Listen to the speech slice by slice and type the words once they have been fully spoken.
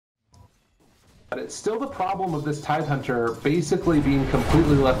But it's still the problem of this Tidehunter basically being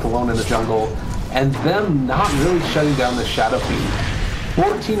completely left alone in the jungle and them not really shutting down the Shadow Fiend.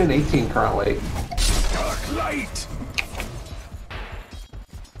 14 and 18 currently. Dark light.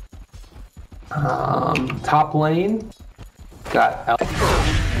 Top lane got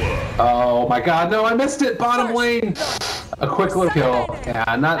oh my god, no, I missed it. Bottom lane, a quick little kill.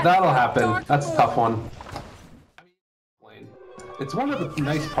 Yeah, that'll happen. That's a tough one. It's one of the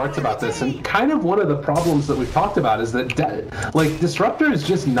nice parts about this, and kind of one of the problems that we've talked about is that like Disruptor is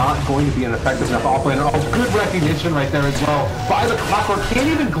just not going to be an effective enough offlaner. Oh, good recognition right there as well by the Clockwork. Can't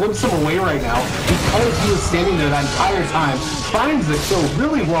even glimpse him away right now because he was standing there that entire time. Finds the kill.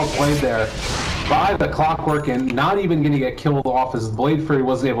 Really well played there by the Clockwork, and not even going to get killed off as Blade Fury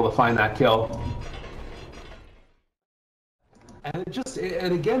wasn't able to find that kill. And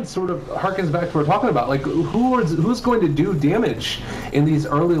it again sort of harkens back to what we're talking about, like who's going to do damage in these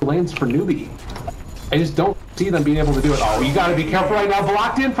early lanes for Newbee? I just don't see them being able to do it. Oh, you got to be careful right now.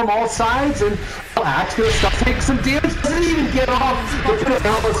 Blocked in from all sides, and Axe gonna start taking some damage. Doesn't even get off the Pit of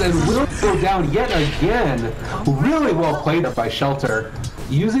Malice, and will go down yet again. Really well played there by Shelter,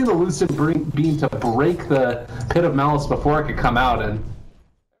 using the Lucid Beam to break the Pit of Malice before it could come out. And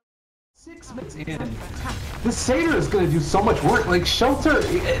 6 minutes in, this Satyr is going to do so much work. Like, Shelter,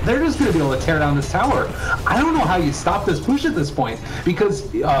 they're just going to be able to tear down this tower. I don't know how you stop this push at this point,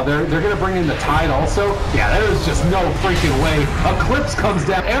 because they're going to bring in the Tide also. Yeah, there's just no freaking way. Eclipse comes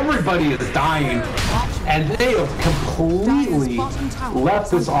down. Everybody is dying. And they have completely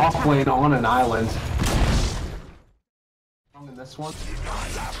left this off lane on an island. In this one.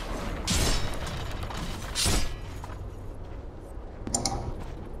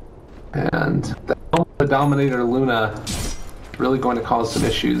 And the Dominator Luna really going to cause some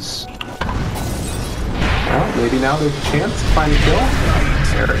issues. Well, maybe now there's a chance to find a kill.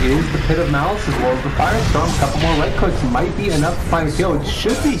 There is the Pit of Malice as well as the Firestorm. A couple more right clicks might be enough to find a kill. It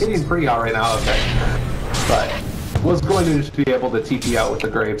should be hitting pretty hard right now, okay. But was going to just be able to TP out with the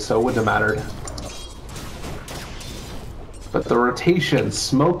Grave, so it wouldn't have mattered. But the rotation,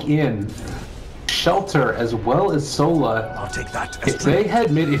 smoke in, Shelter as well as Sola. I'll take that. If they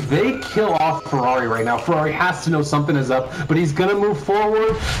head mid, if they kill off Ferrari right now, Ferrari has to know something is up, but he's gonna move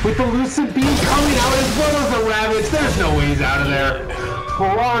forward with the Lucid Beam coming out as well as the Ravage. There's no way he's out of there.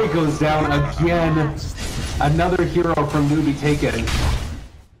 Ferrari goes down again. Another hero from Newbee taken.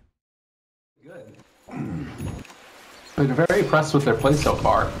 Good. Been very impressed with their play so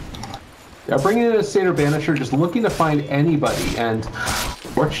far. They're bringing in a Satyr Banisher, just looking to find anybody, and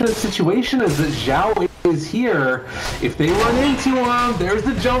fortunate situation is that Zhao is here. If they run into him, there's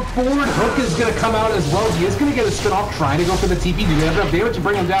the jump forward. Hook is going to come out as well. He is going to get a spin off, trying to go for the TP. Do they have enough damage to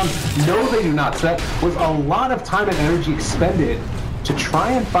bring him down? No, they do not. So that was a lot of time and energy expended to try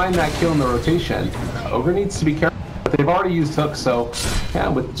and find that kill in the rotation. Ogre needs to be careful, but they've already used Hook, so yeah,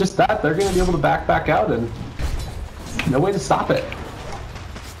 with just that, they're going to be able to back out, and no way to stop it.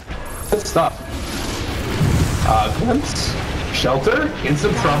 Good stuff. Glimpse. Shelter in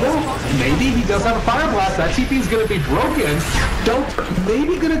some trouble. Maybe he does have a Fire Blast. That TP is going to be broken. Shelter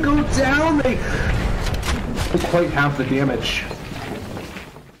maybe going to go down. They don't quite have the damage.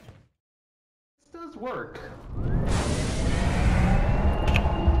 This does work.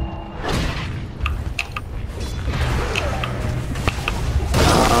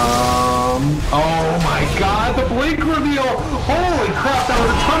 Oh my god, the blink reveal! Holy crap, that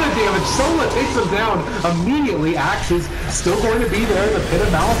was a ton of damage. Sola takes him down immediately. Axe is still going to be there. The Pit of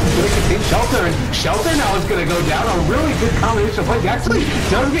Malice is going to contain Shelter, and Shelter now is going to go down. A really good combination of plays. He actually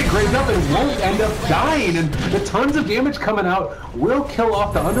does get grazed up and won't end up dying, and the tons of damage coming out will kill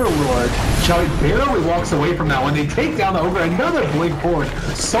off the Underlord. Charlie barely walks away from that one. They take down the Ogre. Another blink forward.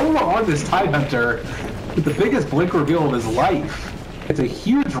 Sola on this Tidehunter with the biggest blink reveal of his life. It's a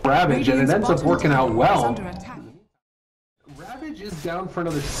huge Ravage, and it ends up working out well. Ravage is down for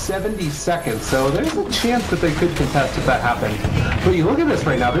another 70 seconds, so there's a chance that they could contest if that happened. But you look at this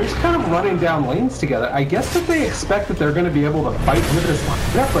right now, they're just kind of running down lanes together. I guess that they expect that they're going to be able to fight with this line.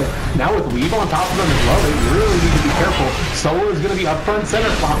 Yeah, but now with Weave on top of them as well, they really need to be careful. Solo is going to be up front center.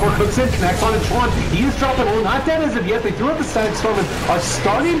 Clockwork hooks in, connects on to ChuaN. He is dropping low, not dead as of yet. They threw out the Static Storm and are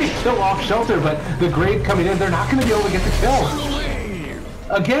starting to kill off Shelter, but the Grave coming in, they're not going to be able to get the kill.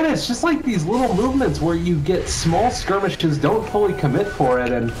 Again, it's just like these little movements where you get small skirmishes, don't fully commit for it,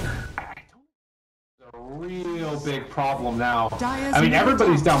 and it's a real big problem now. I mean,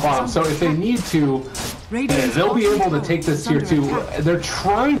 everybody's down bottom, so if they need to, they'll be able to take this tier 2. They're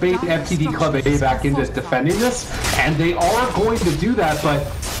trying to bait FTD Club A back into defending this, and they are going to do that, but,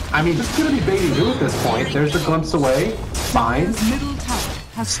 I mean, it's going to be baiting who at this point? There's the glimpse away. Fine.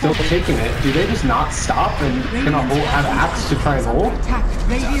 has still taking it. Do they just not stop and cannot have Axe to try and hold?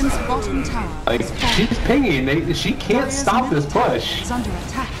 Radiant's bottom tower. Like, she's pinging. She can't stop this push. Is under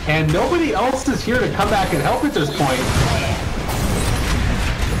attack. And nobody else is here to come back and help at this point.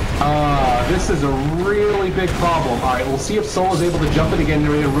 This is a really big problem. Alright, we'll see if Soul is able to jump it again.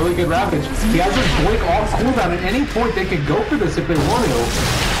 They're a really good Ravage. He has his blink off cooldown. At any point, they could go for this if they want to.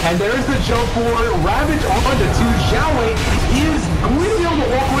 And there's the jump forward. Ravage onto 2. ChuaN is going to be able to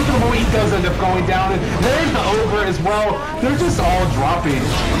walk with him. He does end up going down. And there's the Ogre as well. They're just all dropping.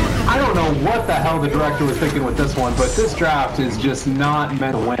 I don't know what the hell the director was thinking with this one, but this draft is just not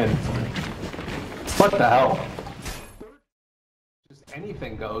meant to win. What the hell?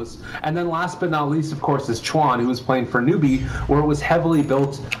 Anything goes. And then last but not least, of course, is ChuaN, who was playing for Newbee, where it was heavily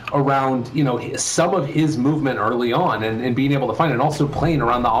built around, you know, some of his movement early on and being able to find, and also playing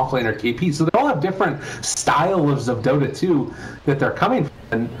around the offlaner KP. So they all have different styles of Dota 2 that they're coming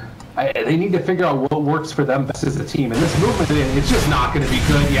from. And they need to figure out what works for them best as a team. And this movement, it's just not going to be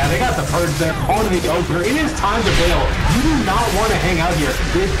good. Yeah, they got the purge there on the Ogre. It is time to bail. You do not want to hang out here.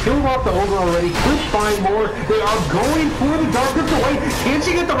 They've killed off the Ogre already. Could find more. They are going for the Dark Rift away. Can't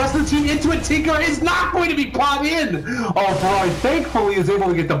you get the rest of the team into it? Tinker is not going to be plot in. Oh, Ferrari thankfully is able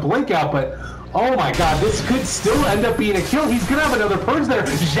to get the blink out, but oh my god, this could still end up being a kill. He's going to have another purge there.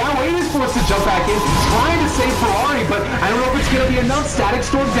 ChuaN is forced to jump back in, trying to save Ferrari, but I don't know if it's going to be enough. Static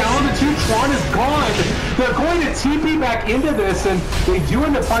Storm down the 2. ChuaN is gone. They're going to TP back into this, and they do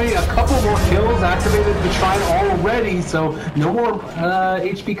end up finding a couple more kills activated the Shrine already, so no more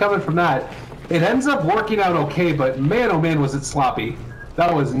HP coming from that. It ends up working out okay, but man, oh man, was it sloppy.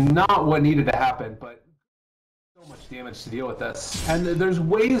 That was not what needed to happen, but so much damage to deal with this. And there's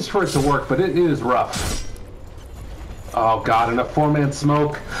ways for it to work, but it is rough. Oh god, and a 4-man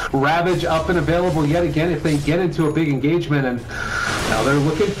smoke. Ravage up and available yet again if they get into a big engagement, and now they're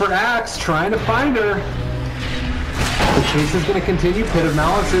looking for Axe, trying to find her. The chase is going to continue. Pit of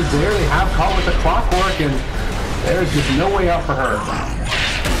Malice is there. They have caught with the clockwork, and there's just no way out for her.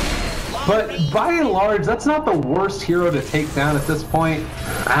 But by and large, that's not the worst hero to take down at this point.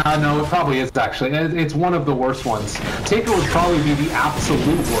 No, it probably is actually. It's one of the worst ones. Taker would probably be the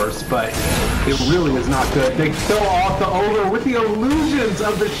absolute worst, but it really is not good. They kill off the Ogre with the illusions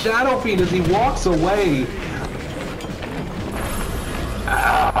of the Shadow Fiend as he walks away.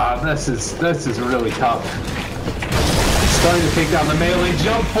 This is really tough. Starting to take down the melee,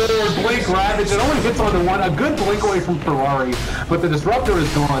 jump forward, blink, Ravage. It only hits onto one, a good blink away from Ferrari, but the Disruptor is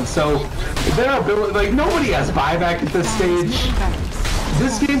gone. So their ability, like, nobody has buyback at this stage.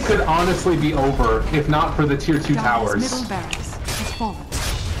 This game could honestly be over if not for the tier 2 towers.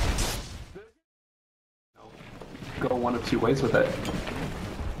 Go one of two ways with it.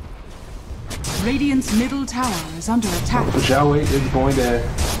 Radiant's middle tower is under attack. ChuaN is going to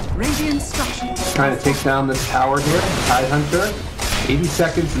trying to take down this tower here. Tidehunter. 80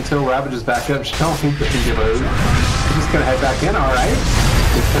 seconds until Ravage is back up. ChuaN can give a. He's just going to head back in. All right.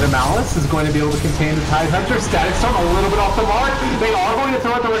 The Pit of Malice is going to be able to contain the Tidehunter. Static Storm a little bit off the mark. They are going to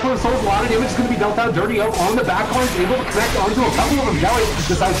throw out the Requiem Souls. A lot of damage is going to be dealt out. Dirty Oak on the back line, able to connect onto a couple of them. ChuaN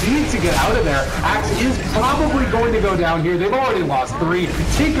decides he needs to get out of there. Axe is probably going to go down here. They've already lost 3.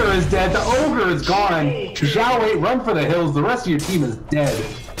 Tinker is dead. The Ogre is gone. ChuaN, run for the hills. The rest of your team is dead.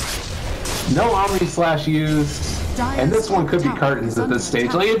 No Omni Slash used. And this one could be curtains at this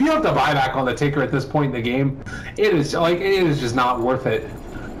stage. Like, if you have to buy back on the Tinker at this point in the game, it is just not worth it.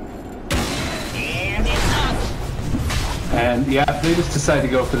 And yeah, they just decided to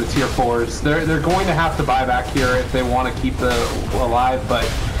go for the tier 4s. They're going to have to buy back here if they want to keep the alive,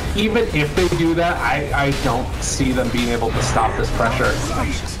 but even if they do that, I don't see them being able to stop this pressure.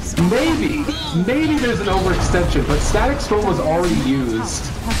 Maybe there's an overextension, but Static Storm was already used.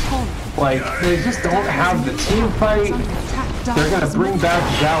 Like, they just don't have the team fight. They're going to bring back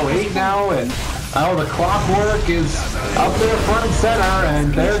ChuaN now, and the Clockwork is up there front and center,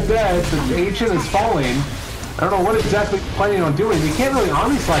 and they're dead. The Ancient is falling. I don't know what exactly they're planning on doing. They can't really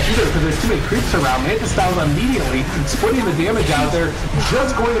Omni Slash either because there's too many creeps around. They have to style immediately, splitting the damage out there.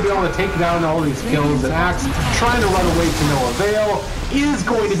 Just going to be able to take down all these kills. And Axe, trying to run away to no avail, is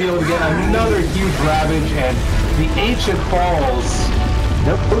going to be able to get another huge Ravage, and the Ancient falls.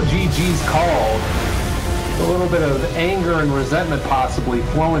 No GG's called. A little bit of anger and resentment possibly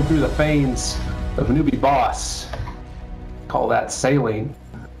flowing through the veins of Newbee.BOSS. Call that sailing.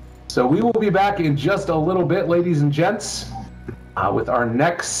 So we will be back in just a little bit, ladies and gents, with our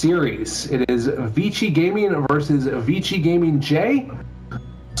next series. It is Vici Gaming versus Vici Gaming J.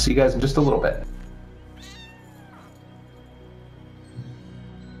 See you guys in just a little bit.